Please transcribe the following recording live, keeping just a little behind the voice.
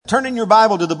Turn in your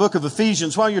Bible to the book of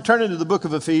Ephesians. While you're turning to the book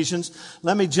of Ephesians,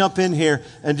 let me jump in here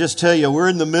and just tell you, we're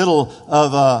in the middle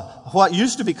of what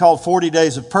used to be called 40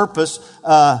 Days of Purpose.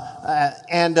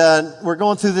 And we're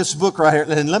going through this book right here.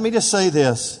 And let me just say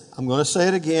this. I'm going to say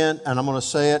it again, and I'm going to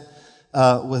say it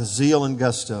with zeal and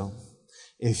gusto.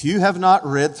 If you have not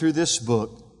read through this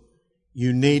book,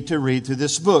 you need to read through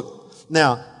this book.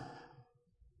 Now,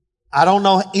 I don't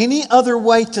know any other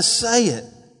way to say it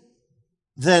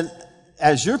than,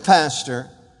 as your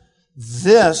pastor,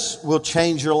 this will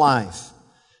change your life.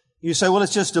 You say, well,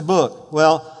 it's just a book.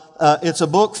 Well, it's a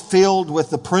book filled with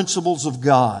the principles of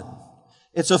God.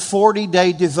 It's a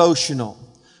 40-day devotional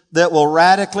that will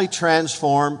radically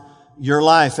transform your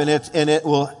life. And it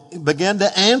will begin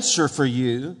to answer for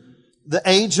you the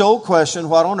age-old question,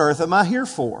 what on earth am I here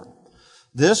for?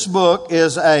 This book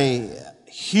is a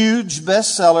huge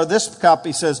bestseller. This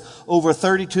copy says over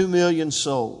 32 million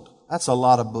sold. That's a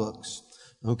lot of books.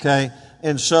 Okay?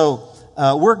 And so,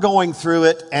 we're going through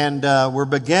it and, I'm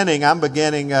beginning,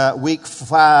 week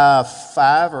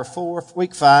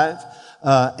week 5.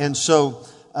 And so,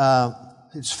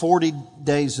 it's 40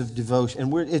 days of devotion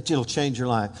and it'll change your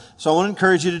life. So I want to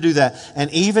encourage you to do that.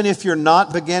 And even if you're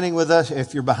not beginning with us,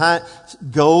 if you're behind,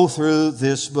 go through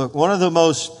this book. One of the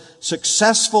most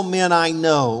successful men I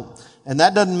know, and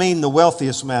that doesn't mean the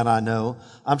wealthiest man I know.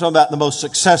 I'm talking about the most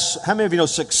success. How many of you know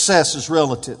success is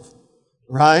relative?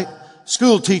 Right?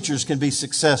 School teachers can be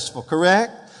successful,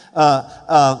 correct?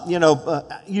 You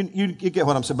get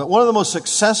what I'm saying. But one of the most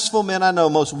successful men I know,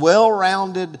 most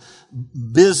well-rounded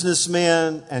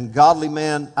businessmen and godly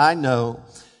men I know,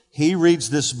 he reads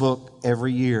this book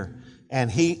every year.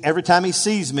 And every time he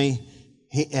sees me,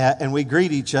 and we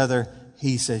greet each other,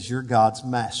 he says, "You're God's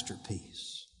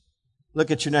masterpiece."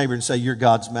 Look at your neighbor and say, "You're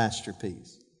God's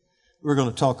masterpiece." We're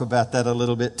going to talk about that a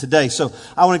little bit today. So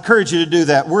I want to encourage you to do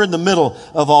that. We're in the middle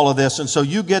of all of this. And so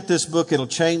you get this book. It'll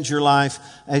change your life.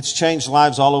 It's changed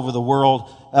lives all over the world.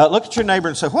 Look at your neighbor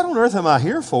and say, "What on earth am I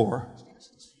here for?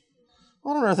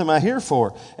 What on earth am I here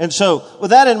for?" And so with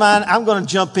that in mind, I'm going to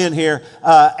jump in here,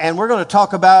 and we're going to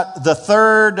talk about the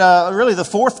the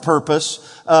fourth purpose,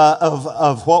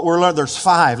 of what we're learning. There's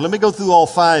 5. Let me go through all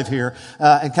 5 here,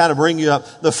 and kind of bring you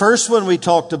up. The first one we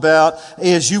talked about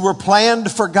is you were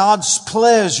planned for God's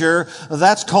pleasure.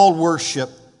 That's called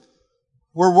worship.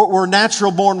 We're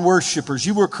natural born worshipers.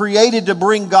 You were created to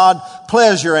bring God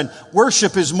pleasure, and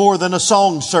worship is more than a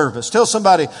song service. Tell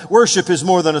somebody, worship is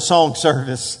more than a song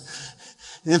service.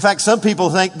 In fact, some people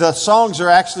think the songs are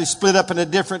actually split up into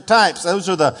different types. Those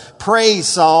are the praise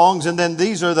songs, and then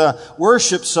these are the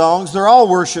worship songs. They're all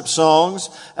worship songs.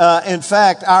 In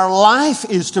fact, our life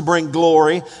is to bring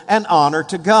glory and honor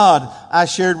to God. I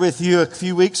shared with you a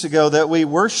few weeks ago that we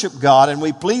worship God and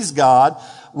we please God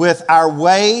with our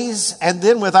ways and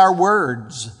then with our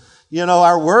words. You know,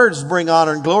 our words bring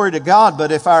honor and glory to God,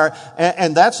 but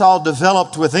and that's all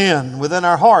developed within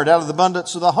our heart. Out of the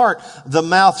abundance of the heart, the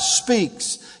mouth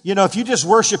speaks. You know, if you just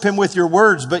worship Him with your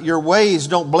words, but your ways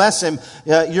don't bless Him,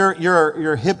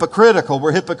 you're hypocritical.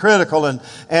 We're hypocritical. And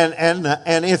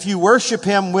if you worship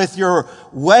Him with your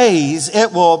ways,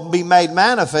 it will be made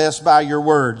manifest by your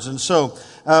words. And so,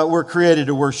 we're created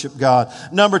to worship God.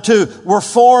 Number 2, we're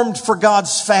formed for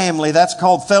God's family. That's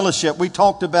called fellowship. We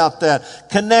talked about that.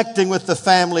 Connecting with the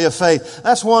family of faith.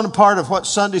 That's one part of what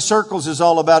Sunday Circles is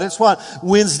all about. It's what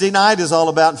Wednesday night is all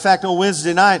about. In fact, on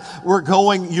Wednesday night,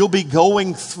 you'll be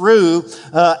going through,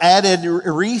 added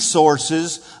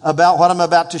resources about what I'm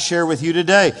about to share with you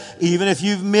today. Even if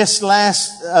you've missed the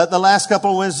last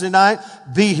couple of Wednesday night,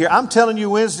 be here. I'm telling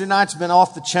you, Wednesday night's been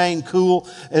off the chain cool.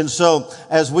 And so,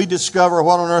 as we discover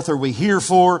what on earth are we here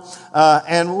for,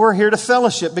 and we're here to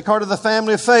fellowship, be part of the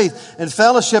family of faith. And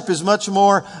fellowship is much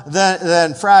more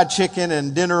than fried chicken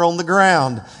and dinner on the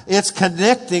ground. It's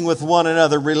connecting with one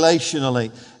another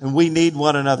relationally, and we need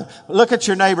one another. Look at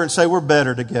your neighbor and say, "We're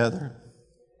better together."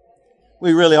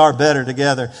 We really are better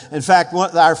together. In fact,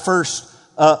 our first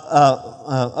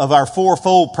of our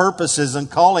fourfold purposes and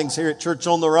callings here at Church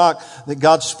on the Rock that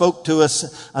God spoke to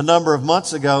us a number of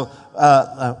months ago,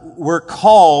 we're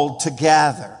called to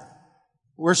gather.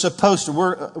 We're supposed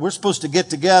to get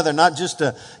together, not just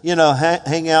to,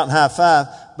 hang out and high five,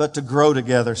 but to grow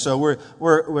together. So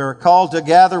we're called to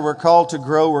gather, we're called to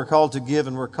grow, we're called to give,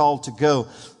 and we're called to go.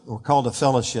 We're called to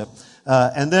fellowship.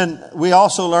 And then we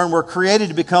also learn we're created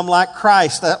to become like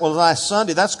Christ. That was last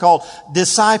Sunday. That's called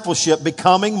discipleship,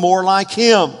 becoming more like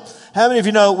Him. How many of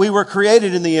you know we were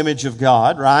created in the image of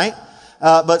God, right?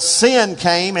 But sin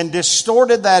came and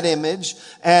distorted that image.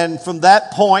 And from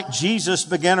that point,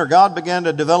 God began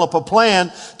to develop a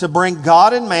plan to bring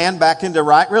God and man back into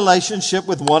right relationship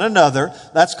with one another.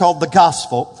 That's called the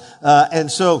gospel.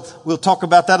 And so we'll talk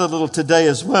about that a little today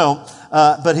as well.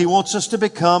 But he wants us to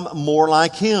become more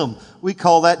like him. We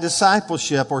call that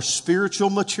discipleship or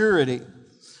spiritual maturity.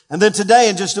 And then today,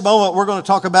 in just a moment, we're going to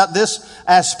talk about this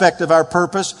aspect of our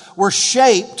purpose. We're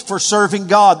shaped for serving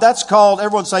God. That's called,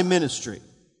 everyone say ministry.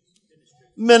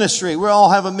 Ministry. We all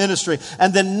have a ministry.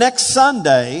 And then next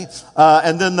Sunday,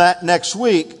 and then that next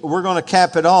week, we're going to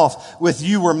cap it off with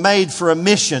you were made for a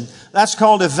mission. That's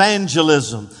called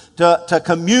evangelism. To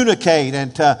communicate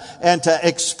and to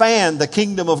expand the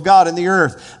kingdom of God in the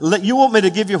earth. You want me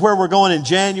to give you where we're going in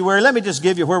January? Let me just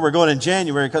give you where we're going in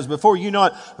January, because before you know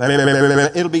it,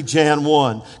 it'll be Jan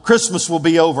 1. Christmas will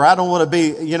be over. I don't want to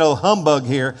be, humbug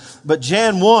here. But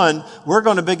Jan 1, we're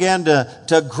going to begin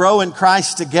to grow in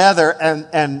Christ together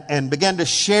and begin to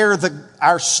share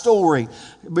our story.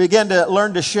 Begin to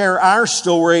learn to share our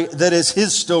story that is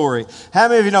his story. How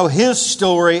many of you know his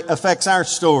story affects our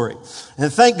story?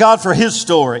 And thank God for his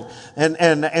story.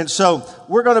 And so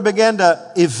we're going to begin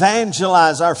to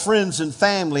evangelize our friends and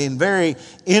family in very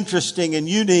interesting and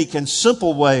unique and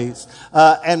simple ways,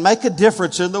 and make a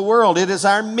difference in the world. It is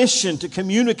our mission to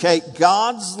communicate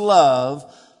God's love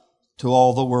to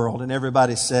all the world. And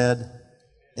everybody said,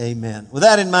 amen. With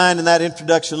that in mind and that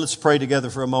introduction, let's pray together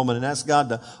for a moment and ask God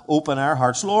to open our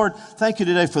hearts. Lord, thank you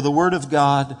today for the Word of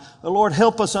God. Lord,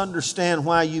 help us understand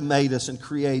why you made us and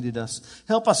created us.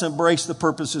 Help us embrace the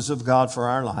purposes of God for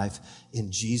our life.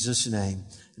 In Jesus' name.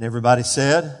 And everybody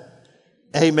said,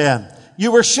 amen.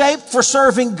 You were shaped for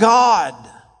serving God.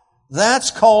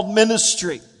 That's called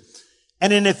ministry.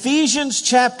 And in Ephesians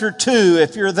chapter 2,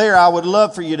 if you're there, I would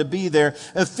love for you to be there.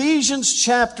 Ephesians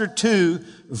chapter 2,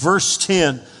 verse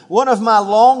 10. One of my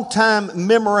longtime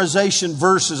memorization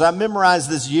verses. I memorized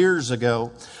this years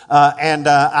ago. And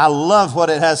I love what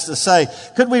it has to say.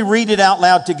 Could we read it out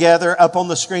loud together up on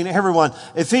the screen? Everyone,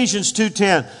 Ephesians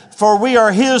 2:10. For we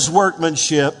are his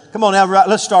workmanship. Come on now,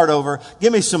 let's start over.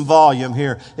 Give me some volume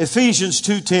here. Ephesians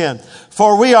 2:10.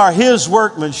 For we are his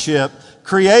workmanship,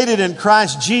 created in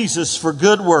Christ Jesus for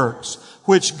good works,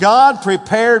 which God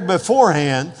prepared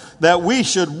beforehand that we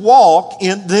should walk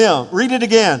in them. Read it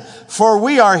again. For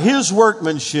we are his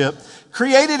workmanship,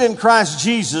 created in Christ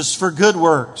Jesus for good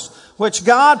works, which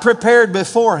God prepared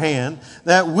beforehand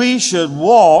that we should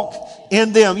walk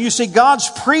in them. You see, God's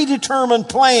predetermined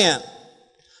plan.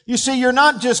 You see,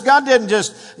 God didn't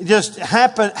just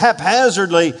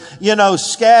haphazardly,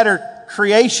 scatter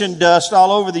creation dust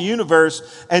all over the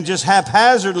universe and just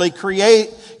haphazardly create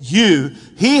you.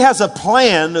 He has a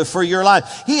plan for your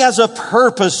life. He has a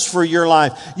purpose for your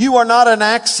life. You are not an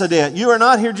accident. You are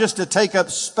not here just to take up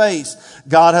space.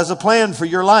 God has a plan for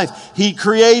your life. He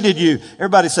created you.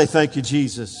 Everybody say, thank you,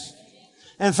 Jesus.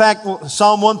 In fact,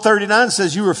 Psalm 139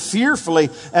 says you were fearfully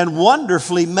and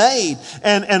wonderfully made.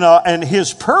 And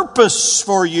his purpose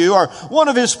for you, or one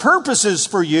of his purposes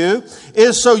for you,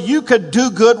 is so you could do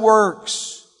good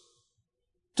works,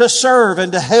 to serve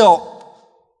and to help,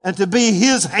 and to be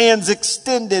his hands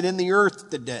extended in the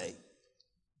earth today.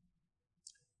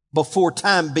 Before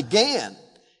time began,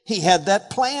 he had that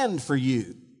planned for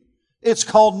you. It's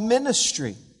called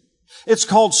ministry. It's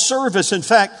called service. In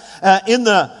fact, in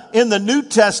the New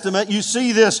Testament, you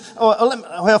see this.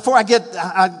 Before I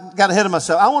got ahead of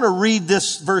myself. I want to read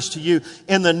this verse to you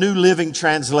in the New Living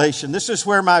Translation. This is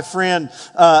where my friend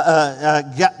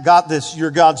got this.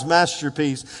 You're God's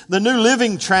masterpiece. The New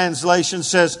Living Translation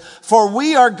says, "For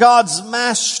we are God's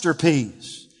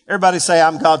masterpiece." Everybody say,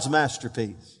 "I'm God's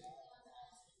masterpiece."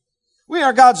 We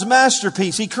are God's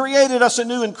masterpiece. He created us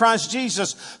anew in Christ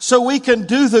Jesus so we can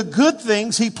do the good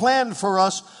things He planned for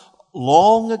us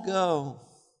long ago.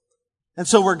 And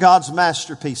so we're God's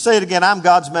masterpiece. Say it again, I'm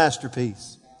God's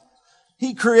masterpiece.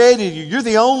 He created you. You're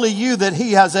the only you that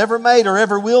He has ever made or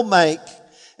ever will make.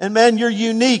 And man, you're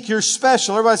unique. You're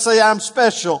special. Everybody say, I'm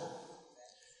special.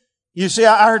 You see,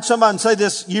 I heard somebody say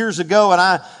this years ago,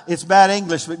 and it's bad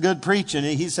English, but good preaching.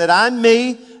 He said, I'm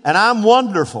me and I'm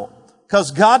wonderful.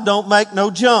 Because God don't make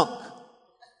no junk.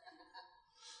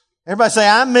 Everybody say,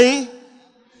 I'm me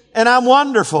and I'm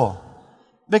wonderful.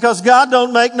 Because God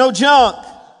don't make no junk.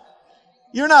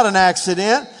 You're not an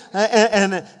accident.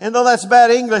 And though that's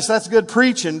bad English, that's good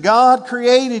preaching. God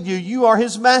created you. You are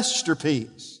His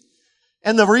masterpiece.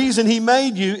 And the reason He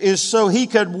made you is so He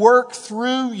could work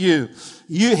through you.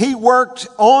 He worked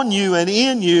on you and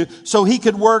in you so He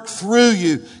could work through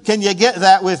you. Can you get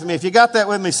that with me? If you got that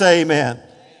with me, say amen.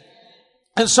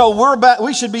 And so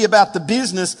we should be about the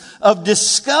business of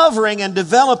discovering and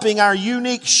developing our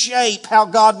unique shape, how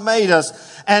God made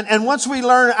us. And once we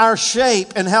learn our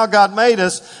shape and how God made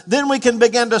us, then we can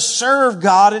begin to serve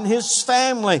God and His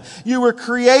family. You were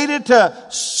created to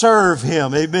serve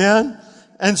Him. Amen.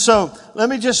 And so let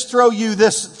me just throw you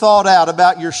this thought out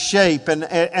about your shape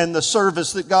and the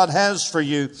service that God has for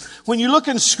you. When you look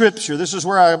in Scripture, this is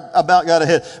where I about got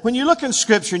ahead. When you look in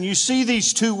Scripture and you see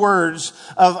these two words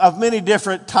of many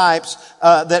different types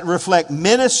that reflect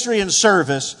ministry and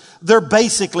service, they're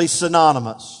basically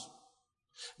synonymous.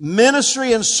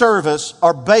 Ministry and service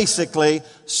are basically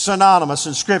synonymous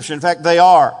in Scripture. In fact, they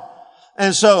are.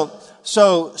 And so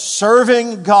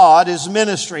serving God is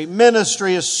ministry.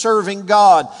 Ministry is serving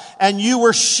God. And you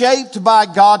were shaped by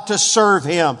God to serve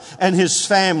Him and His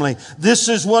family. This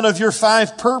is one of your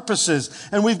 5 purposes.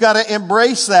 And we've got to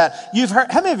embrace that.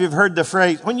 How many of you have heard the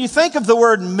phrase, when you think of the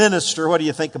word minister, what do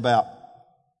you think about?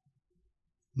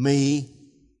 Me.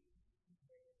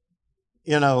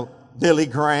 Billy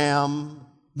Graham.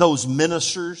 Those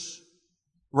ministers.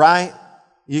 Right?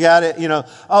 You got it,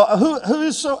 who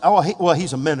is so,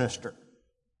 he's a minister.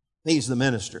 He's the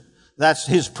minister. That's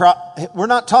we're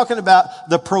not talking about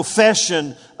the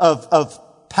profession of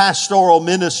pastoral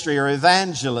ministry or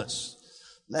evangelist.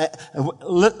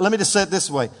 Let me just say it this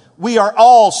way. We are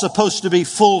all supposed to be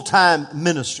full-time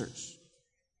ministers.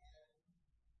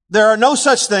 There are no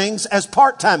such things as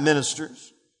part-time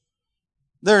ministers.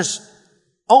 There's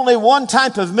only one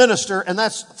type of minister, and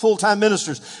that's full-time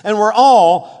ministers. And we're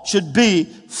all should be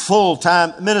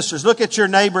full-time ministers. Look at your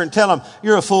neighbor and tell him,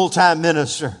 you're a full-time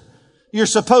minister. You're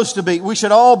supposed to be. We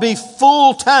should all be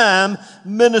full-time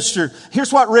ministers.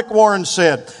 Here's what Rick Warren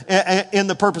said in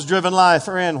The Purpose-Driven Life,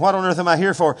 or in What on Earth Am I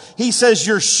Here For? He says,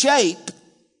 your shape,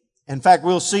 in fact,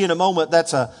 we'll see in a moment,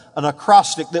 that's an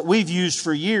acrostic that we've used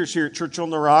for years here at Church on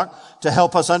the Rock to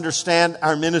help us understand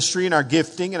our ministry and our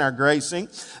gifting and our gracing,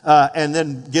 and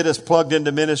then get us plugged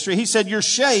into ministry. He said, your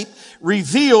shape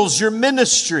reveals your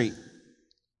ministry,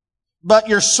 but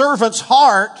your servant's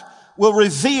heart will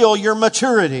reveal your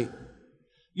maturity.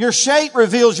 Your shape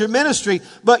reveals your ministry,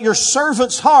 but your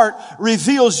servant's heart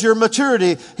reveals your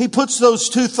maturity. He puts those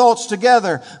two thoughts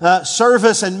together.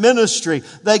 Service and ministry,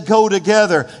 they go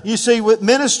together. You see, with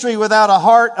ministry without a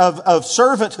heart of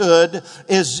servanthood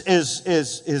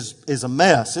is a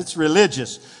mess. It's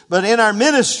religious. But in our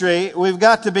ministry, we've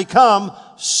got to become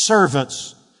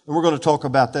servants. And we're going to talk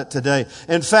about that today.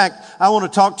 In fact, I want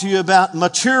to talk to you about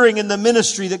maturing in the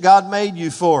ministry that God made you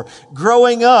for.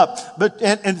 Growing up. But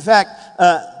in fact,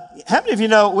 how many of you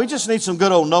know we just need some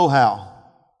good old know-how?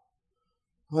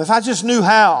 Well, if I just knew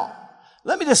how.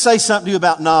 Let me just say something to you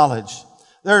about knowledge.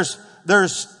 There's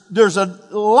a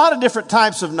lot of different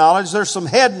types of knowledge. There's some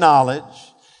head knowledge.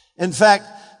 In fact,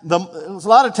 a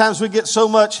lot of times we get so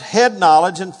much head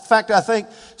knowledge. In fact, I think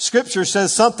Scripture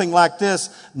says something like this: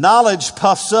 knowledge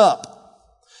puffs up.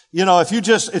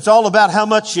 It's all about how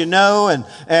much you know, and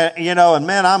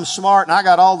man, I'm smart and I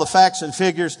got all the facts and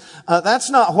figures. That's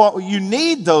not what you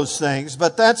need, those things,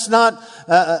 but that's not,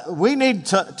 we need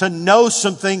to know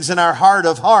some things in our heart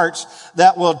of hearts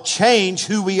that will change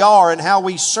who we are and how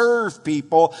we serve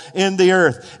people in the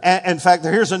earth. And in fact,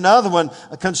 here's another one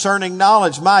concerning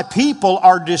knowledge. My people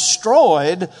are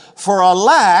destroyed for a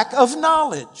lack of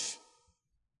knowledge.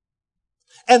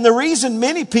 And the reason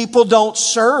many people don't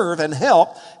serve and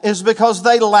help is because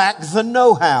they lack the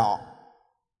know-how.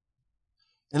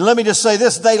 And let me just say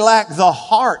this, they lack the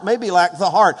heart, maybe lack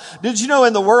the heart. Did you know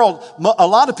in the world, a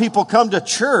lot of people come to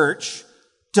church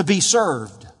to be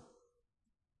served?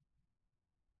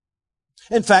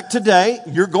 In fact, today,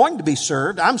 you're going to be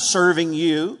served. I'm serving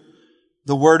you,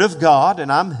 the Word of God,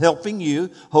 and I'm helping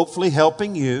you, hopefully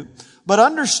helping you. But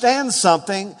understand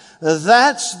something,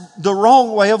 that's the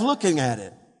wrong way of looking at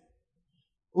it.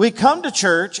 We come to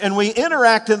church and we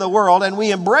interact in the world and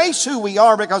we embrace who we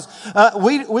are because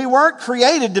we weren't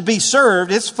created to be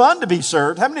served. It's fun to be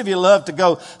served. How many of you love to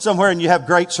go somewhere and you have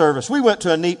great service? We went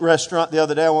to a neat restaurant the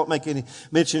other day. I won't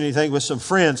mention anything, with some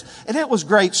friends, and it was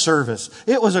great service.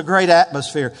 It was a great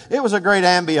atmosphere. It was a great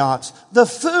ambiance. The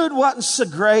food wasn't so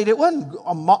great.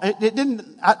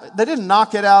 They didn't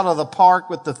knock it out of the park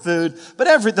with the food, but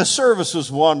the service was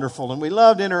wonderful and we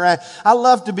loved to interact. I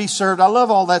love to be served. I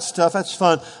love all that stuff. That's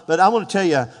fun. But I want to tell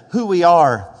you, who we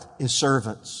are is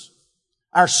servants.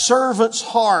 Our servant's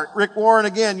heart. Rick Warren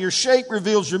again, your shape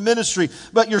reveals your ministry,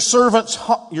 but your servant's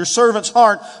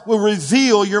heart will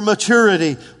reveal your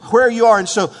maturity, where you are. And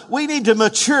so we need to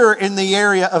mature in the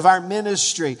area of our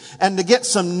ministry and to get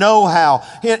some know-how.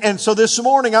 And so this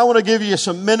morning I want to give you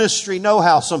some ministry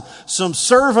know-how, some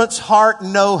servant's heart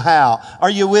know-how. Are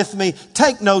you with me?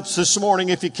 Take notes this morning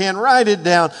if you can. Write it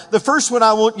down. The first one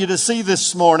I want you to see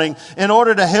this morning in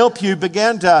order to help you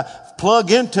begin to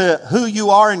plug into who you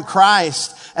are in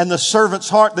Christ and the servant's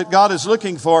heart that God is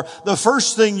looking for. The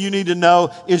first thing you need to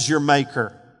know is your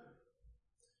maker.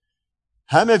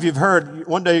 How many of you have heard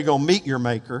one day you're going to meet your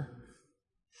maker?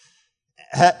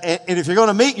 And if you're going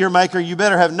to meet your maker, you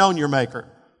better have known your maker.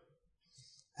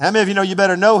 How many of you know you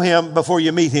better know him before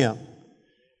you meet him?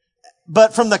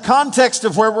 But from the context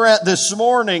of where we're at this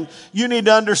morning, you need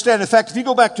to understand. In fact, if you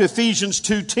go back to Ephesians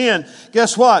 2:10,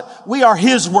 guess what? We are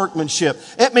his workmanship.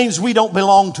 It means we don't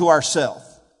belong to ourselves.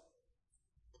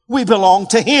 We belong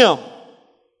to him.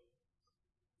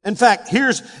 In fact,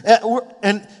 here's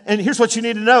what you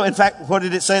need to know. In fact, what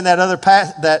did it say in that other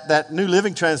that New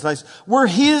Living Translation? We're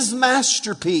his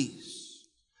masterpiece.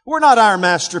 We're not our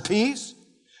masterpiece.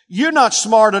 You're not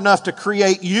smart enough to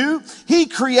create you. He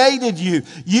created you.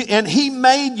 And he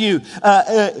made you.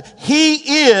 He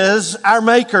is our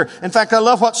maker. In fact, I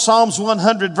love what Psalms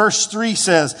 100 verse 3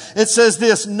 says. It says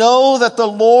this, know that the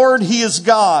Lord, he is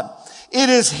God. It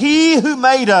is he who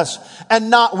made us and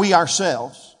not we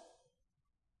ourselves.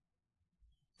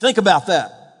 Think about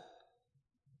that.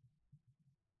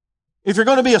 If you're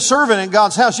going to be a servant in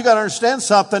God's house, you got to understand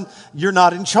something. You're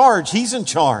not in charge. He's in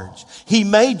charge. He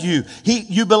made you.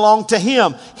 You belong to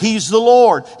him. He's the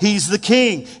Lord. He's the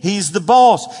King. He's the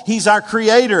boss. He's our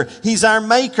creator. He's our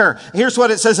maker. Here's what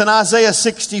it says in Isaiah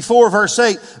 64 verse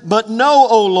 8. But know,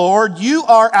 O Lord, you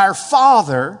are our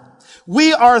Father.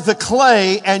 We are the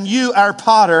clay and you our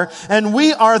potter, and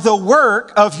we are the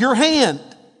work of your hand.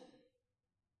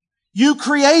 You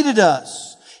created us.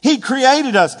 He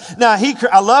created us. Now,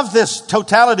 I love this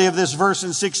totality of this verse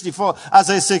in 64,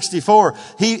 Isaiah 64.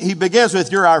 He begins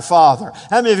with, you're our Father.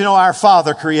 How many of you know our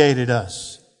Father created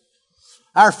us?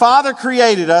 Our Father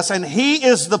created us, and he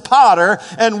is the potter,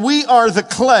 and we are the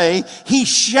clay. He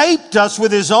shaped us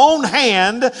with his own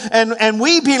hand, and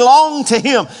we belong to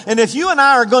him. And if you and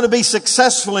I are going to be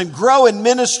successful and grow in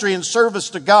ministry and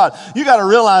service to God, you got to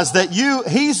realize that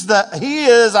he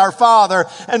is our Father,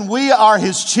 and we are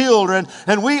his children,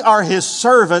 and we are his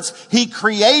servants. He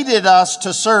created us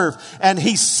to serve, and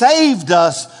he saved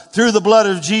us through the blood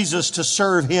of Jesus to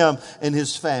serve him and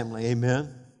his family.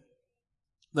 Amen.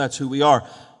 That's who we are.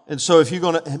 And so if you're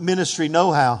going to ministry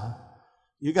know-how,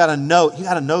 you got to know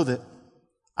that.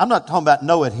 I'm not talking about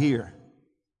know it here.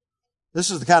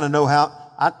 This is the kind of know-how,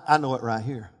 I know it right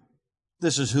here.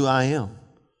 This is who I am.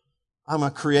 I'm a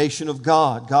creation of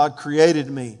God. God created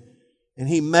me and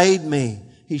he made me.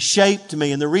 He shaped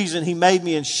me. And the reason he made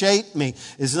me and shaped me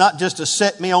is not just to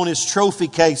set me on his trophy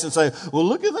case and say, well,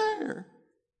 look at there.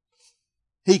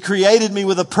 He created me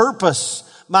with a purpose.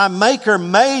 My maker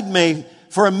made me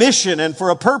for a mission and for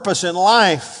a purpose in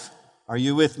life. Are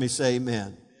you with me? Say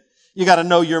amen. You got to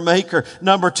know your maker.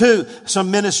 Number two,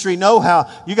 some ministry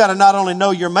know-how. You got to not only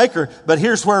know your maker, but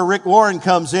here's where Rick Warren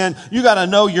comes in. You got to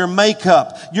know your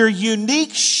makeup, your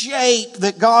unique shape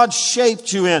that God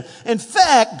shaped you in. In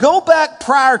fact, go back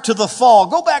prior to the fall.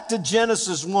 Go back to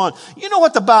Genesis 1. You know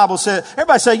what the Bible says.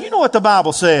 Everybody say, you know what the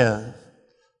Bible says.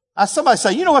 Somebody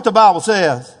say, you know what the Bible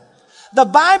says. The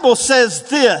Bible says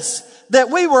this, that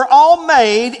we were all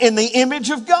made in the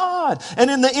image of God.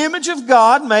 And in the image of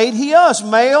God made he us,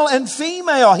 male and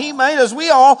female. He made us. We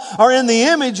all are in the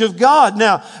image of God.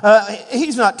 Now,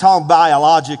 he's not talking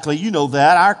biologically. You know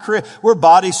that. We're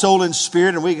body, soul, and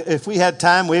spirit. And if we had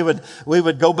time, we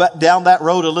would go back down that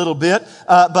road a little bit.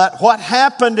 But what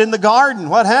happened in the garden?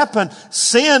 What happened?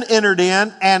 Sin entered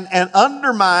in and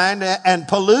undermined and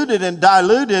polluted and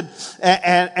diluted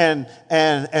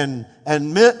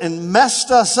and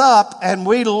messed us up, and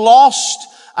we lost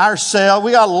ourselves.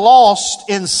 We got lost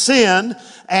in sin,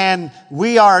 and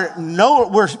we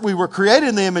were created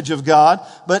in the image of God,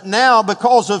 but now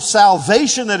because of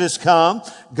salvation that has come,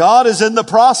 God is in the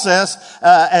process,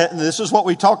 and this is what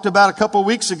we talked about a couple of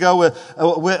weeks ago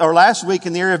or last week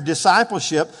in the area of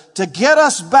discipleship, to get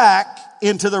us back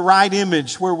into the right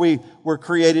image where we were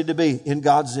created to be, in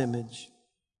God's image.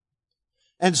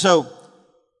 And so,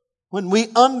 when we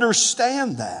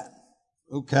understand that,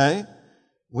 okay,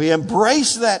 we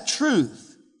embrace that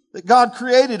truth that God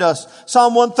created us.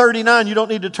 Psalm 139, you don't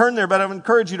need to turn there, but I would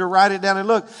encourage you to write it down and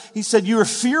look. He said, you are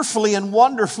fearfully and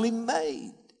wonderfully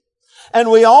made.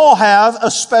 And we all have a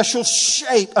special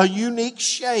shape, a unique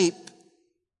shape.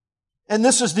 And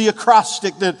this is the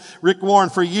acrostic that Rick Warren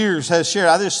for years has shared.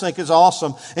 I just think is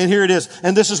awesome. And here it is.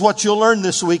 And this is what you'll learn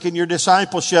this week in your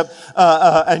discipleship,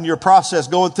 and your process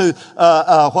going through,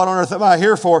 what on earth am I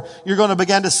here for? You're going to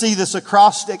begin to see this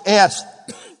acrostic S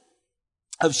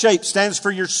of shape stands for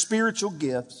your spiritual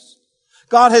gifts.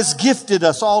 God has gifted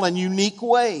us all in unique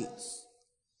ways.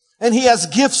 And He has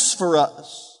gifts for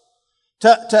us.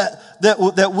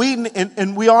 That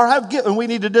we all have gifts, and we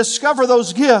need to discover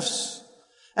those gifts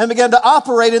and begin to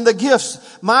operate in the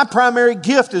gifts. My primary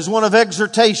gift is one of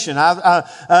exhortation.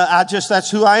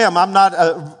 That's who I am. I'm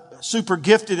not super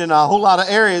gifted in a whole lot of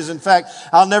areas. In fact,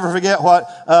 I'll never forget what,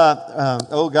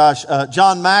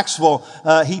 John Maxwell,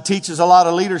 he teaches a lot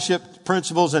of leadership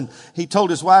principles, and he told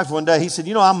his wife one day, he said,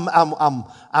 I'm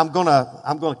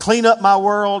gonna clean up my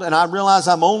world, and I realize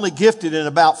I'm only gifted in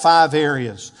about 5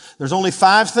 areas. There's only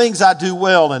 5 things I do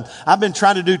well, and I've been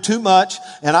trying to do too much,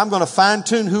 and I'm going to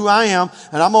fine-tune who I am,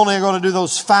 and I'm only going to do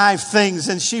those 5 things.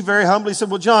 And she very humbly said,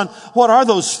 well, John, what are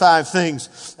those 5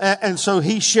 things? And so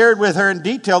he shared with her in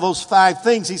detail those 5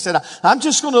 things. He said, I'm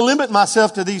just going to limit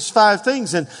myself to these 5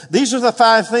 things, and these are the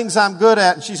 5 things I'm good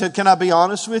at. And she said, can I be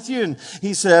honest with you? And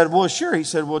he said, well, sure. He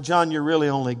said, well, John, you're really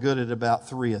only good at about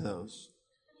 3 of those.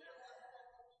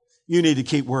 You need to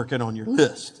keep working on your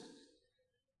list.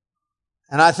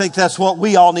 And I think that's what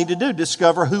we all need to do,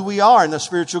 discover who we are in the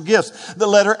spiritual gifts. The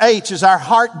letter H is our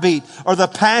heartbeat, or the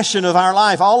passion of our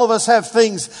life. All of us have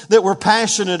things that we're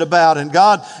passionate about. And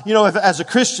God, as a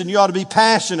Christian, you ought to be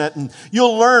passionate. And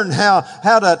you'll learn how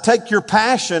to take your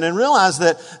passion and realize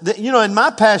that and my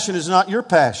passion is not your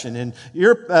passion. And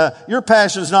your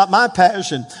passion is not my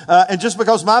passion. And just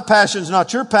because my passion is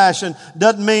not your passion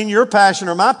doesn't mean your passion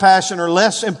or my passion are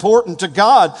less important to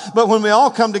God. But when we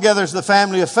all come together as the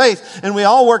family of faith, and we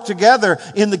all work together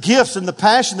in the gifts and the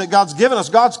passion that God's given us,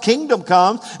 God's kingdom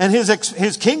comes, and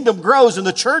His kingdom grows, and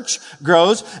the church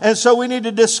grows. And so we need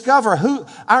to discover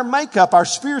our makeup, our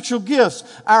spiritual gifts,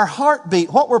 our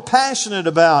heartbeat, what we're passionate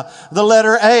about. The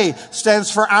letter A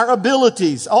stands for our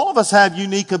abilities. All of us have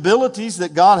unique abilities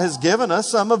that God has given us.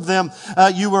 Some of them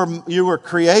you were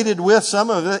created with. Some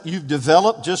of it you've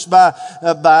developed just by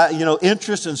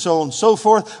interest and so on and so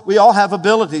forth. We all have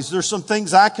abilities. There's some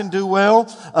things I can do well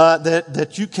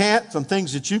that you can't, some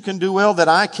things that you can do well that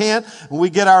I can't. We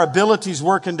get our abilities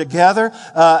working together,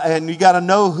 and you got to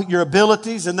know your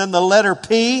abilities. And then the letter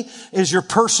P is your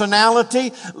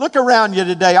personality. Look around you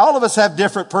today. All of us have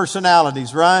different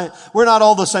personalities, right? We're not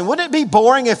all the same. Wouldn't it be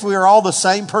boring if we were all the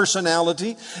same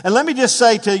personality? And let me just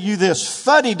say to you this,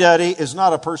 fuddy-duddy is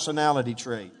not a personality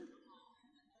trait.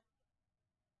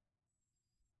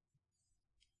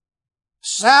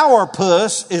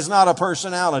 Sourpuss is not a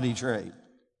personality trait.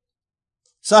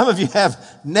 Some of you have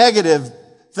negative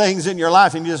things in your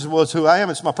life and you just, well, it's who I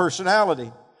am. It's my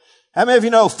personality. How many of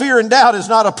you know fear and doubt is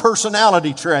not a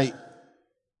personality trait?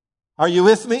 Are you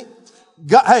with me?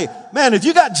 Hey, man, if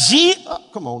you got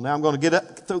come on now, I'm going to get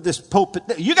up through this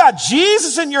pulpit. You got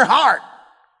Jesus in your heart.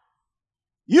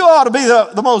 You ought to be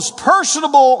the most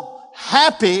personable,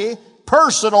 happy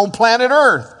person on planet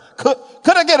Earth.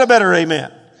 Could I get a better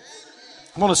amen?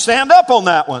 I'm going to stand up on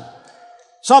that one.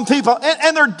 Some people,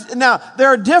 there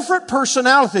are different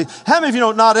personalities. How many of you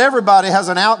know not everybody has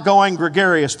an outgoing,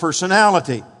 gregarious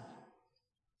personality?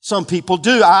 Some people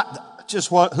do. Who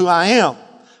I am.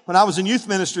 When I was in youth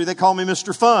ministry, they called me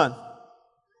Mr. Fun.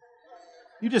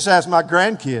 You just ask my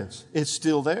grandkids. It's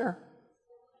still there.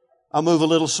 I move a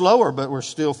little slower, but we're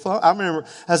still fun. I remember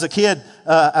as a kid,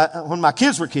 when my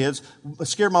kids were kids, it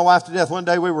scared my wife to death. One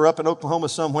day we were up in Oklahoma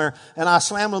somewhere, and I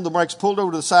slammed on the brakes, pulled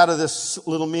over to the side of this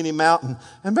little mini mountain.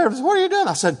 And Beverly said, what are you doing?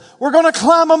 I said, we're going to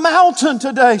climb a mountain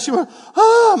today. She went,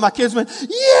 oh, my kids went,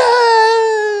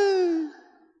 yay!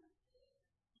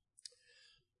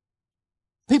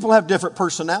 People have different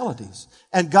personalities,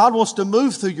 and God wants to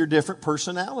move through your different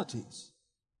personalities.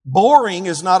 Boring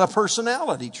is not a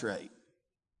personality trait.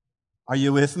 Are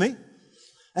you with me?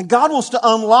 And God wants to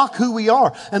unlock who we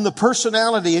are and the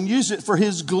personality and use it for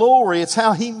His glory. It's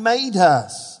how He made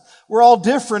us. We're all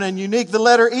different and unique. The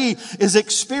letter E is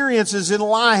experiences in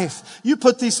life. You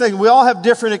put these things, we all have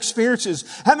different experiences.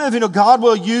 How many of you know God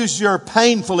will use your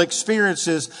painful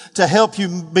experiences to help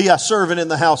you be a servant in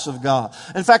the house of God?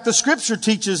 In fact, the scripture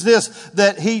teaches this,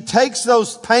 that He takes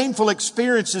those painful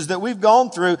experiences that we've gone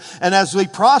through, and as we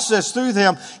process through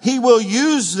them, He will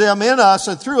use them in us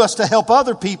and through us to help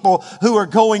other people who are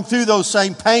going through those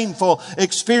same painful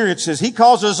experiences. He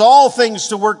causes all things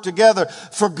to work together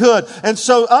for good. And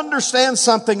so understand understand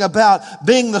something about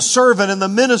being the servant and the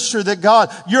minister that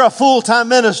God, you're a full-time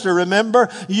minister, remember?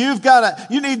 You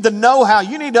need the know-how.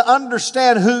 You need to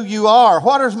understand who you are.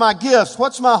 What are my gifts?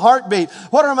 What's my heartbeat?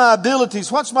 What are my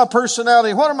abilities? What's my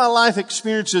personality? What are my life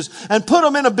experiences? And put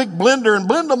them in a big blender and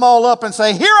blend them all up and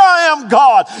say, here I am,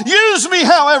 God. Use me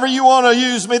however you want to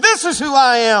use me. This is who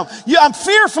I am. I'm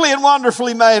fearfully and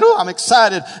wonderfully made. Oh, I'm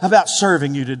excited about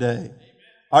serving you today.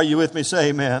 Are you with me? Say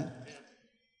amen.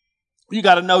 You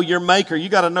got to know your maker. You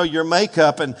got to know your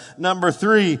makeup. And number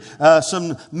 3,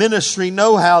 some ministry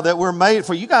know-how that we're made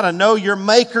for. You got to know your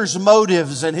maker's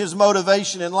motives and his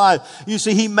motivation in life. You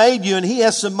see, he made you and he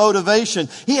has some motivation.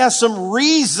 He has some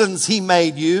reasons he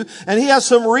made you, and he has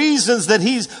some reasons that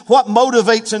what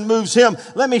motivates and moves him.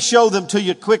 Let me show them to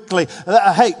you quickly.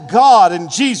 Hey, God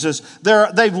and Jesus,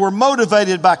 they were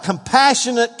motivated by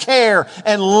compassionate care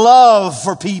and love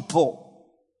for people.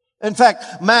 In fact,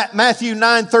 Matthew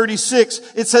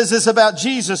 9:36, it says this about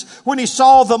Jesus. When he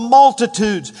saw the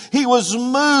multitudes, he was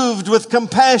moved with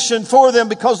compassion for them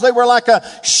because they were like a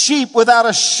sheep without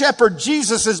a shepherd.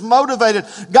 Jesus is motivated.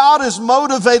 God is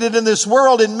motivated in this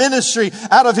world in ministry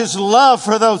out of his love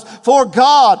for those. For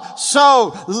God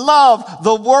so loved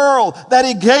the world that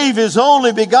he gave his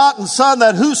only begotten Son,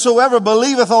 that whosoever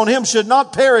believeth on him should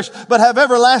not perish but have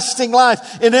everlasting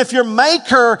life. And if your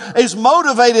maker is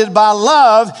motivated by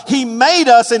love, he made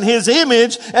us in his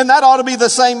image, and that ought to be the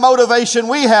same motivation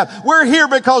we have. We're here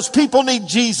because people need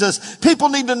Jesus. People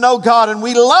need to know God, and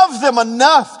we love them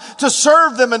enough to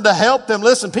serve them and to help them.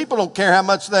 Listen, people don't care how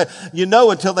much you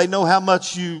know until they know how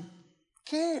much you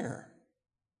care.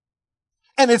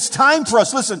 And it's time for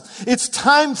us. Listen, it's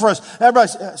time for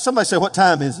us. Somebody say, what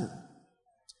time is it?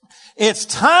 It's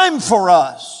time for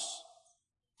us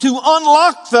to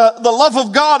unlock the love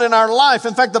of God in our life.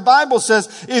 In fact, the Bible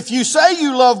says, if you say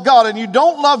you love God and you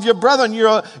don't love your brethren,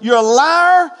 you're a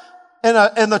liar,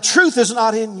 and the truth is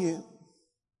not in you.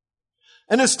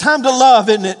 And it's time to love,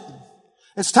 isn't it?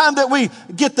 It's time that we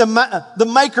get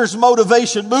the maker's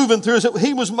motivation moving through us.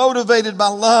 He was motivated by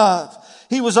love.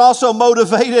 He was also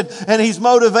motivated, and he's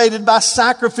motivated by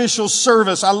sacrificial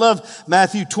service. I love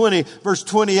Matthew 20, verse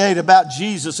 28 about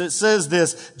Jesus. It says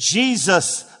this,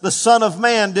 Jesus, the Son of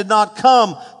Man, did not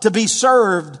come to be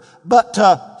served, but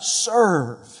to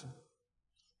serve.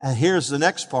 And here's the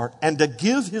next part. And to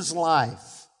give his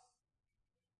life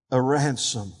a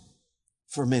ransom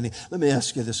for many. Let me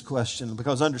ask you this question,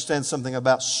 because understand something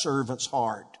about servant's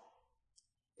heart.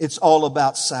 It's all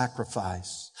about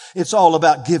sacrifice. It's all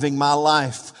about giving my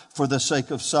life for the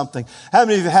sake of something. How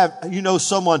many of you know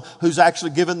someone who's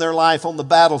actually given their life on the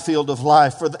battlefield of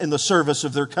life in the service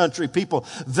of their country? People,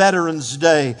 Veterans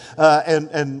Day,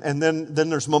 and then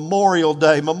there's Memorial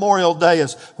Day. Memorial Day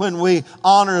is when we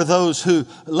honor those who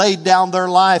laid down their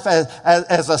life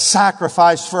as a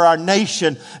sacrifice for our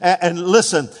nation. And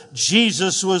listen,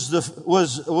 Jesus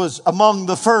was among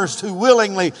the first who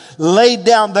willingly laid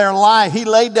down their life. He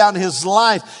laid down his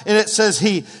life, and it says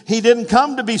he didn't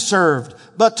come to be served,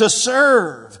 but to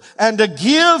serve and to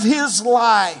give his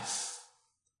life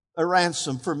a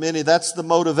ransom for many. That's the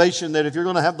motivation, that if you're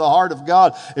going to have the heart of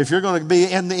God, if you're going to be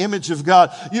in the image of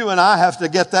God, you and I have to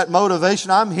get that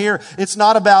motivation. I'm here. It's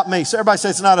not about me. So everybody say,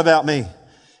 it's not about me.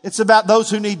 It's about those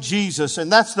who need Jesus.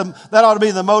 And that ought to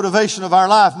be the motivation of our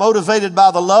life, motivated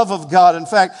by the love of God. In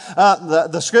fact,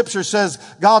 the scripture says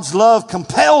God's love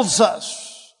compels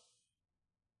us.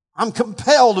 I'm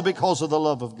compelled because of the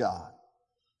love of God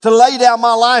to lay down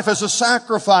my life as a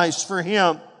sacrifice for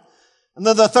him. And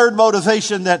then the third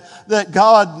motivation that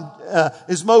God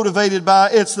is motivated by,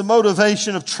 it's the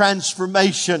motivation of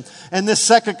transformation. And this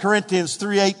 2 Corinthians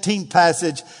 3:18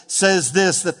 passage says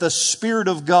this, that the Spirit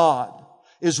of God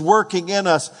is working in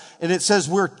us. And it says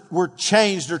we're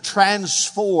changed or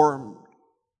transformed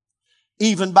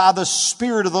even by the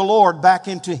Spirit of the Lord back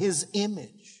into his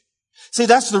image. See,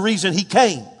 that's the reason he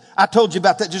came. I told you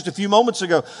about that just a few moments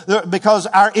ago, because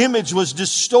our image was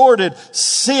distorted.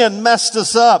 Sin messed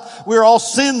us up. We were all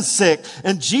sin sick.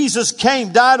 And Jesus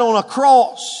came, died on a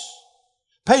cross,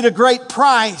 paid a great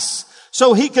price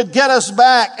so he could get us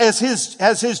back as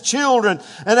his children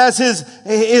and as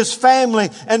his family,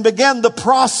 and began the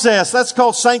process. That's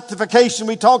called sanctification.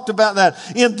 We talked about that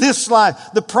in this life.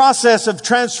 The process of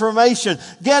transformation,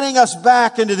 getting us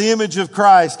back into the image of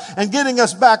Christ and getting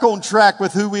us back on track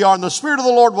with who we are. And the Spirit of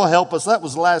the Lord will help us. That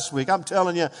was last week. I'm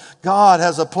telling you, God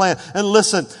has a plan. And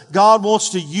listen, God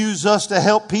wants to use us to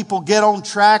help people get on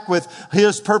track with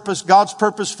his purpose, God's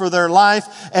purpose for their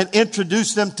life, and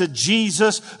introduce them to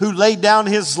Jesus, who laid laid down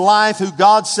His life, who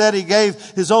God said He gave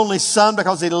His only Son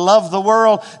because He loved the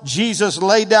world. Jesus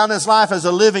laid down His life as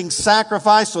a living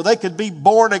sacrifice so they could be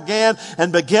born again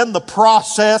and begin the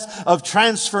process of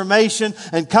transformation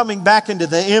and coming back into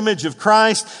the image of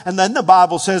Christ. And then the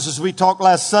Bible says, as we talked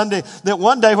last Sunday, that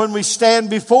one day when we stand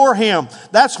before Him,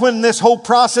 that's when this whole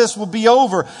process will be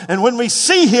over. And when we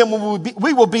see Him,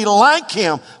 we will be like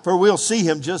Him, for we'll see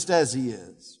Him just as He is.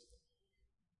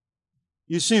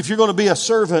 You see, if you're going to be a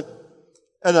servant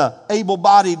and an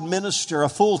able-bodied minister, a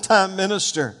full-time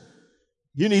minister,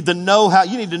 you need to know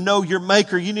you need to know your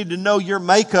Maker. You need to know your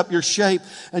makeup, your shape,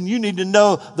 and you need to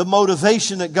know the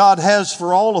motivation that God has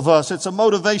for all of us. It's a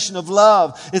motivation of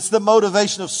love. It's the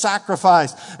motivation of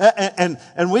sacrifice.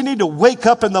 And we need to wake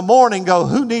up in the morning and go,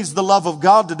 who needs the love of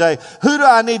God today? Who do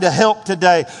I need to help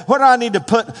today? What do I need to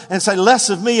put and say less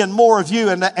of me and more of you,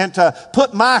 and to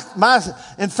put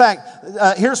in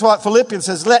fact, here's what Philippians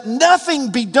says, let nothing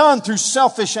be done through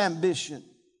selfish ambition.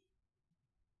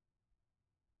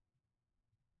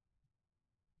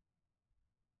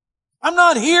 I'm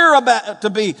not here to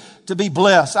be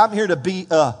blessed. I'm here to be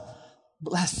a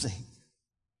blessing.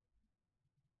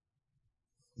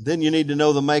 Then you need to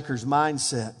know the Maker's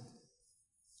mindset.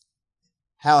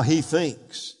 How He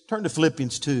thinks. Turn to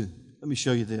Philippians 2. Let me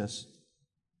show you this.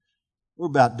 We're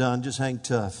about done. Just hang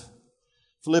tough.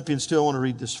 Philippians 2, I want to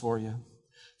read this for you.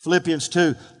 Philippians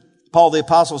 2, Paul the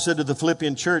Apostle said to the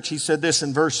Philippian church, he said this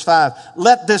in verse 5,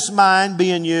 let this mind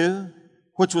be in you,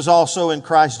 which was also in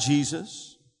Christ Jesus,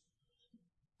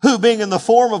 who being in the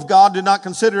form of God did not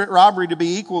consider it robbery to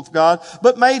be equal with God,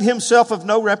 but made Himself of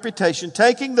no reputation,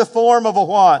 taking the form of a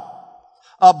what?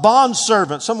 A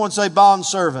bondservant. Someone say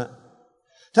bondservant.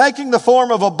 Taking the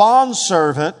form of a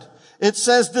bondservant, it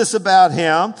says this about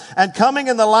Him, and coming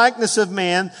in the likeness of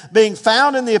men, being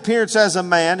found in the appearance as a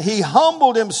man, He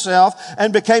humbled Himself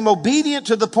and became obedient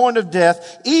to the point of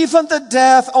death, even the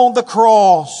death on the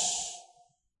cross.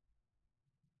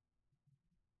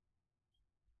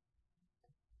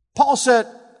 Paul said,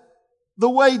 the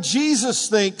way Jesus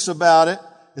thinks about it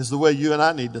is the way you and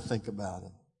I need to think about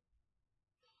it.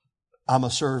 I'm a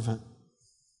servant.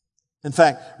 In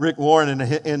fact, Rick Warren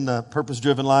in the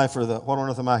Purpose-Driven Life, or the What on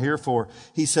Earth Am I Here For,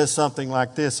 he says something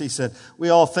like this. He said, we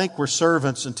all think we're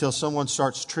servants until someone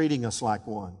starts treating us like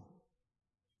one.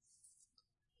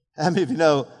 How many of you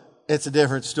know it's a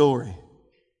different story?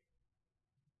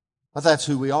 But that's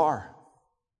who we are.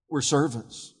 We're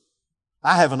servants.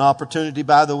 I have an opportunity,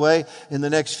 by the way, in the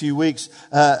next few weeks,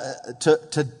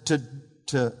 to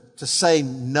say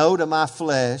no to my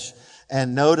flesh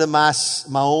and no to my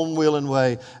own will and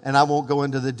way. And I won't go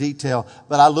into the detail,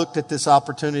 but I looked at this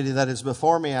opportunity that is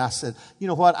before me. I said, you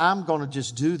know what? I'm going to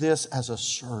just do this as a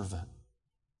servant.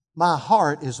 My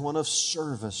heart is one of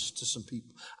service to some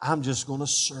people. I'm just going to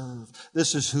serve.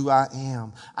 This is who I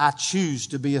am. I choose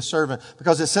to be a servant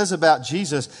because it says about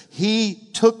Jesus, He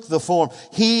took the form.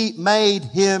 He made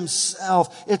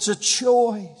Himself. It's a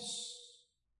choice.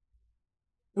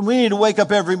 And we need to wake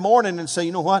up every morning and say,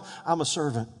 you know what? I'm a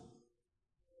servant.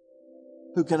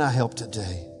 Who can I help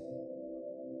today?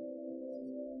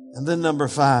 And then number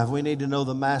 5, we need to know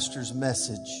the Master's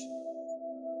message,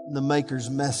 the Maker's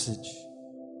message.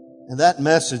 And that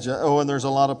message, and there's a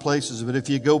lot of places, but if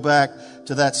you go back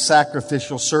to that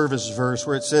sacrificial service verse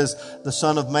where it says, the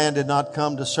Son of Man did not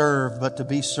come to serve, but to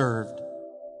be served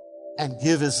and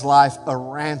give His life a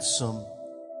ransom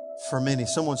for many.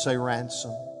 Someone say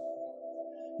ransom.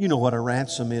 You know what a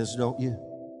ransom is, don't you?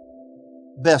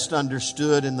 Best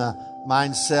understood in the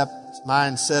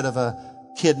mindset of a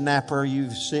kidnapper.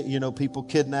 You've seen, people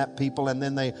kidnap people and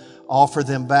then they offer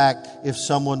them back if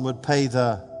someone would pay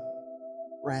the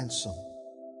ransom.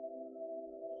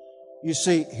 You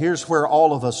see, here's where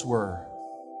all of us were.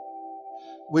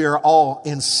 We are all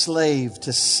enslaved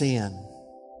to sin.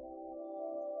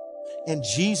 And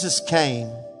Jesus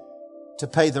came to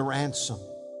pay the ransom.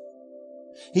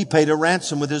 He paid a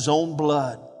ransom with His own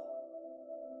blood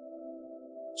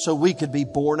so we could be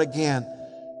born again.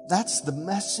 That's the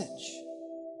message.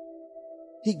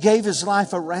 He gave His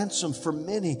life a ransom for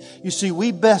many. You see,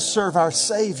 we best serve our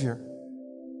Savior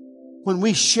when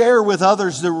we share with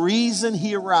others the reason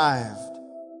He arrived.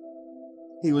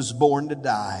 He was born to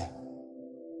die,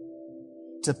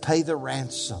 to pay the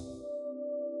ransom,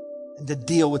 and to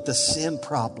deal with the sin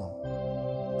problem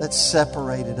that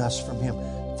separated us from Him.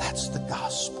 That's the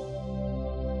gospel.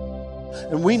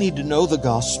 And we need to know the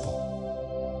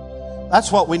gospel.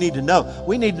 That's what we need to know.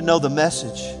 We need to know the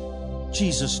message.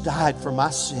 Jesus died for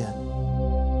my sin.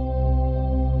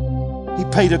 He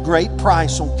paid a great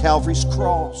price on Calvary's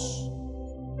cross.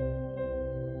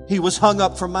 He was hung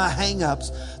up for my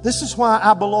hang-ups. This is why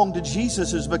I belong to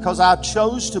Jesus, is because I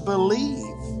chose to believe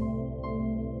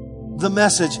the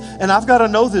message. And I've got to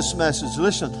know this message.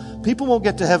 Listen, people won't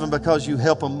get to heaven because you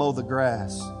help them mow the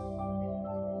grass.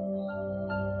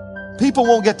 People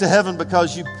won't get to heaven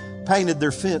because you painted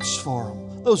their fence for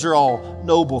them. Those are all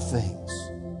noble things.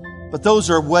 But those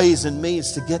are ways and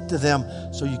means to get to them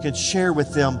so you can share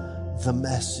with them the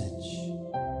message.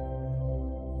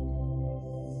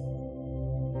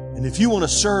 And if you want to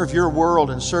serve your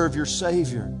world and serve your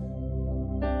Savior,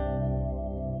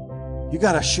 you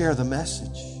got to share the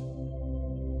message.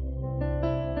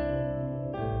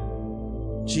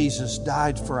 Jesus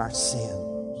died for our sins,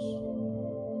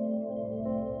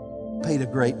 paid a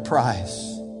great price.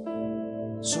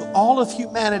 So all of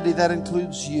humanity, that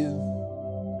includes you,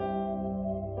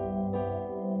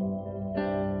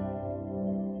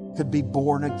 could be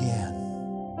born again.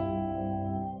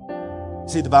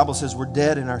 See, the Bible says we're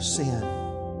dead in our sin,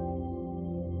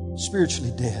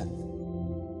 spiritually dead.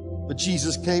 But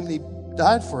Jesus came and He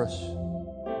died for us.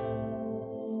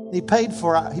 He paid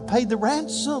the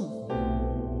ransom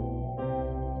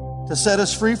to set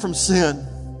us free from sin.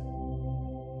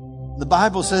 The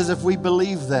Bible says if we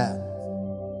believe that,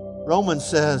 Romans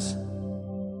says,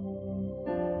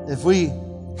 if we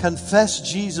confess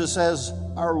Jesus as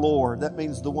our Lord, that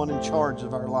means the one in charge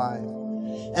of our life,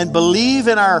 and believe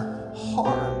in our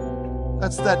heart,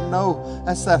 that's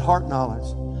that heart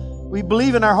knowledge. We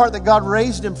believe in our heart that God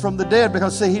raised Him from the dead,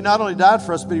 because see, He not only died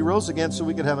for us, but He rose again so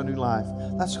we could have a new life.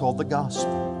 That's called the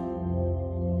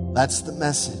gospel. That's the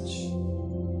message.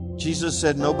 Jesus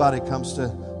said nobody comes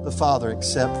to the Father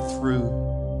except through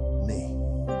me.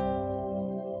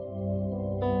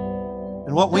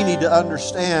 And what we need to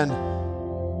understand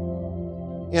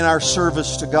in our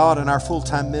service to God and our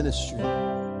full-time ministry,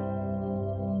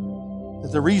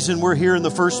 that the reason we're here in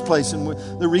the first place and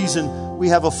the reason we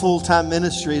have a full-time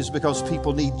ministry is because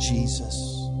people need Jesus.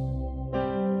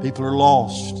 People are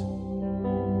lost.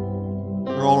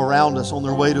 They're all around us on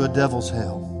their way to a devil's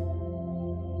hell,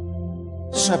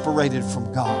 separated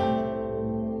from God.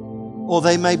 Well,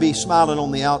 they may be smiling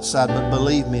on the outside, but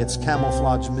believe me, it's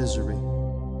camouflage misery.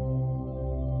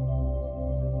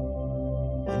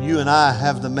 And you and I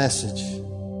have the message.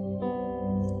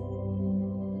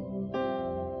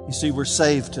 You see, we're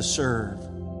saved to serve.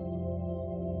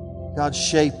 God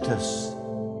shaped us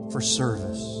for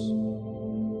service.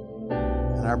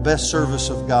 And our best service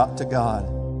of God to God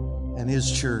and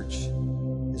His church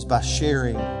is by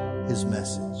sharing His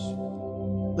message.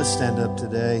 Let's stand up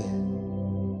today.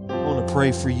 I want to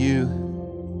pray for you.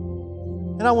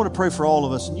 And I want to pray for all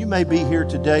of us. And you may be here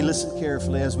today. Listen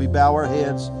carefully as we bow our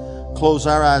heads, close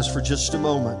our eyes for just a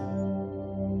moment.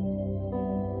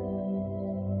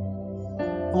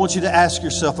 I want you to ask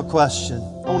yourself a question.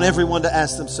 I want everyone to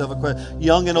ask themselves a question.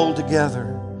 Young and old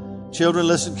together. Children,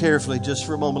 listen carefully just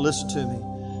for a moment. Listen to me.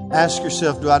 Ask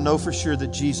yourself, do I know for sure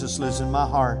that Jesus lives in my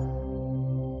heart?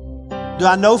 Do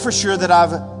I know for sure that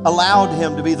I've allowed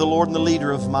Him to be the Lord and the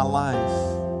leader of my life?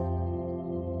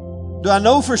 Do I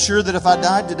know for sure that if I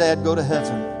died today, I'd go to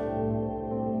heaven?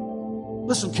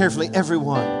 Listen carefully.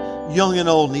 Everyone, young and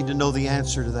old, need to know the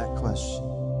answer to that question.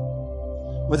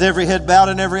 With every head bowed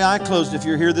and every eye closed, if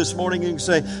you're here this morning, you can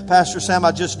say, Pastor Sam,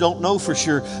 I just don't know for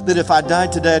sure that if I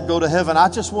died today, I'd go to heaven. I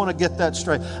just want to get that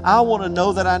straight. I want to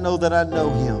know that I know that I know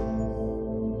Him.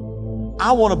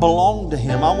 I want to belong to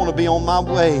Him. I want to be on my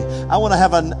way. I want to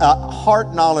have a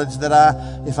heart knowledge that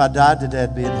if I died today,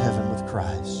 I'd be in heaven with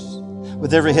Christ.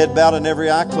 With every head bowed and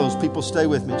every eye closed, people stay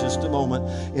with me just a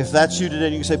moment. If that's you today,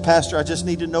 you can say, Pastor, I just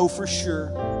need to know for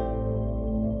sure.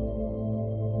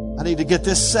 I need to get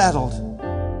this settled.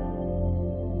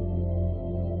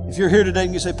 If you're here today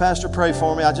and you say, Pastor, pray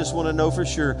for me. I just want to know for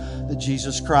sure that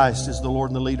Jesus Christ is the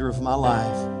Lord and the leader of my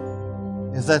life.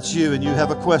 If that's you and you have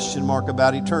a question mark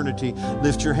about eternity,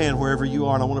 lift your hand wherever you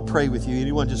are and I want to pray with you.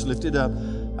 Anyone, just lift it up.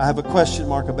 I have a question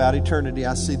mark about eternity.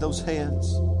 I see those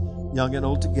hands, young and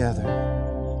old together.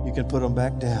 You can put them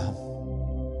back down.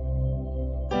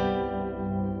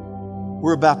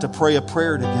 We're about to pray a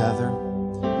prayer together.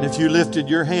 And if you lifted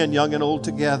your hand, young and old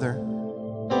together,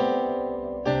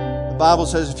 the Bible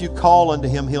says if you call unto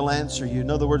Him, He'll answer you.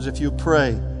 In other words, if you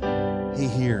pray, He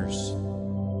hears.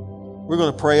 We're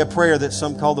going to pray a prayer that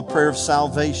some call the prayer of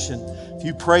salvation. If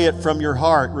you pray it from your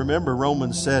heart, remember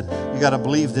Romans said you got to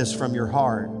believe this from your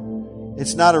heart.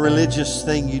 It's not a religious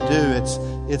thing you do.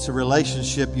 It's a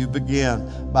relationship you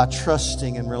begin by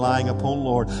trusting and relying upon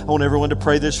Lord. I want everyone to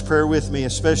pray this prayer with me,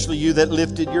 especially you that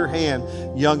lifted your hand,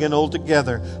 young and old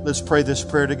together. Let's pray this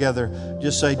prayer together.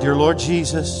 Just say, Dear Lord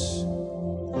Jesus,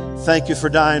 thank you for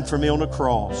dying for me on the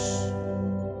cross.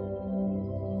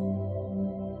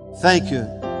 Thank you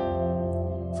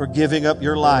for giving up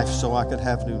your life so I could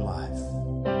have new life.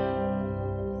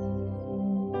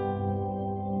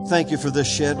 Thank you for the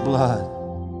shed blood.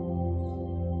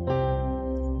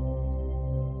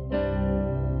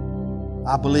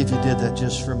 I believe you did that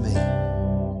just for me.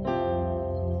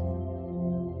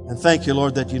 And thank you,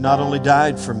 Lord, that you not only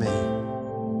died for me,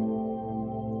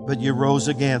 but you rose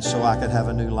again so I could have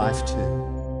a new life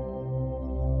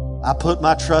too. I put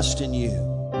my trust in you.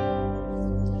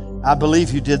 I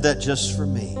believe you did that just for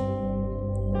me.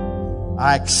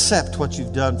 I accept what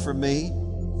you've done for me.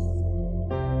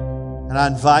 And I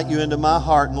invite you into my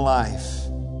heart and life.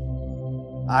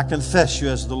 I confess you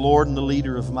as the Lord and the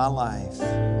leader of my life.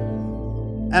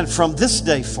 And from this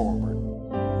day forward,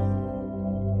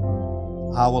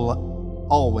 I will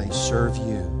always serve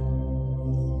you.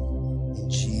 In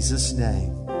Jesus'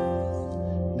 name.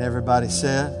 And everybody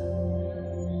said,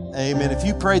 amen. If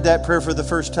you prayed that prayer for the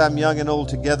first time, young and old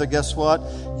together, guess what?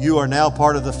 You are now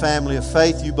part of the family of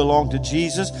faith. You belong to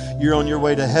Jesus. You're on your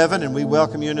way to heaven, and we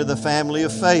welcome you into the family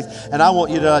of faith. And I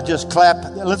want you to just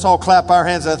clap. Let's all clap our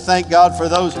hands and thank God for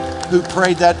those who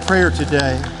prayed that prayer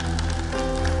today.